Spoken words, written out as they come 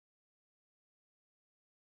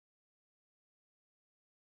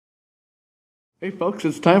Hey folks,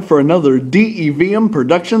 it's time for another DEVM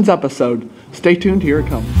Productions episode. Stay tuned, here it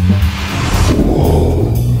comes.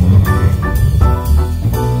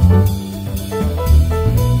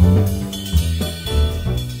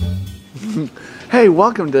 Hey,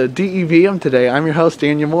 welcome to DEVM today. I'm your host,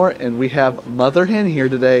 Daniel Moore, and we have Mother Hen here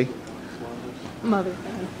today. Mother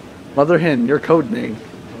Hen. Mother Hen, your code name.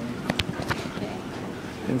 Okay.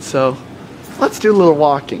 And so, let's do a little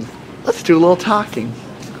walking. Let's do a little talking.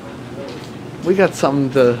 We got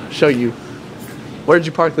something to show you. Where did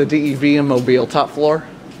you park the DEVM mobile? Top floor?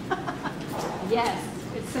 Yes,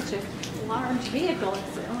 it's such a large vehicle.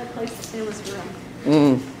 It's the only place there was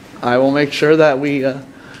room. I will make sure that we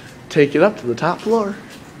take it up to the top floor.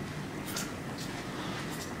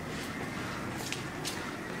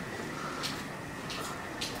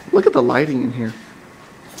 Look at the lighting in here. Ooh,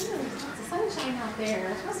 there's lots of sunshine out there.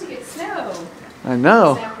 We're supposed to get snow I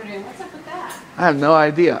know. this afternoon. What's up with that? I have no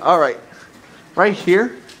idea. All right. Right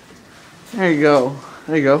here. There you go.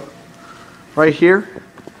 There you go. Right here.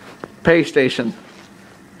 Pay station.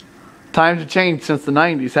 Times have changed since the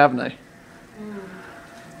 90s, haven't they?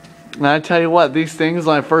 And I tell you what, these things,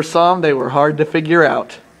 when I first saw them, they were hard to figure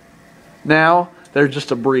out. Now, they're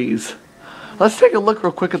just a breeze. Let's take a look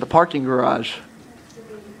real quick at the parking garage.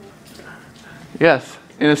 Yes,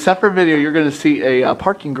 in a separate video, you're going to see a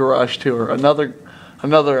parking garage tour, another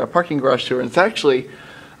parking garage tour. And it's actually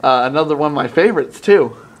another one of my favorites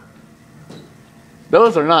too.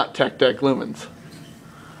 Those are not Tech Deck Lumens.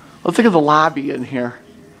 Let's look at the lobby in here.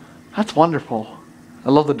 That's wonderful. I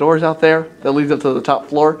love the doors out there that leads up to the top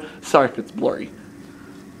floor. Sorry if it's blurry.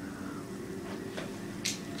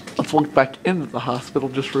 Let's look back into the hospital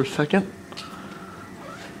just for a second.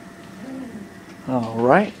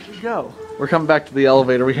 Alright, here we go. We're coming back to the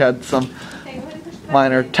elevator. We had some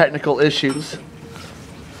minor technical issues.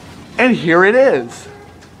 And here it is.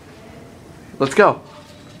 Let's go.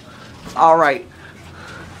 Alright.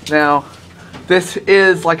 Now, this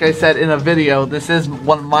is, like I said in a video, this is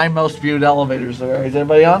one of my most viewed elevators. Is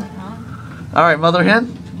everybody on? Alright, Mother Hen.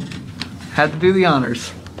 Had to do the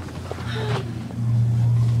honors.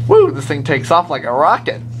 Woo, this thing takes off like a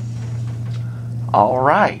rocket.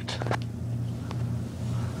 Alright.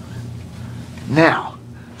 Now,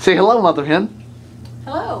 say hello, Mother Hen.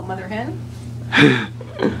 Hello, Mother Hen.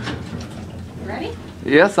 Ready?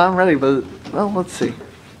 Yes, I'm ready, but, well, let's see.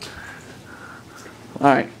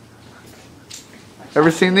 Alright. Ever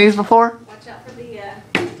seen these before? Watch out for the,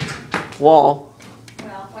 Wall.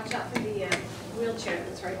 well, watch out for the wheelchair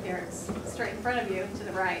that's right there. It's straight in front of you to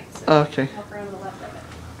the right. So Okay. help her on the left of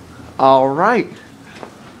it. Alright.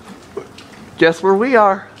 Guess where we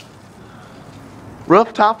are? We're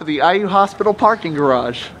up top of the IU Hospital parking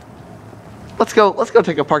garage. Let's go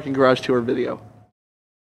take a parking garage tour video.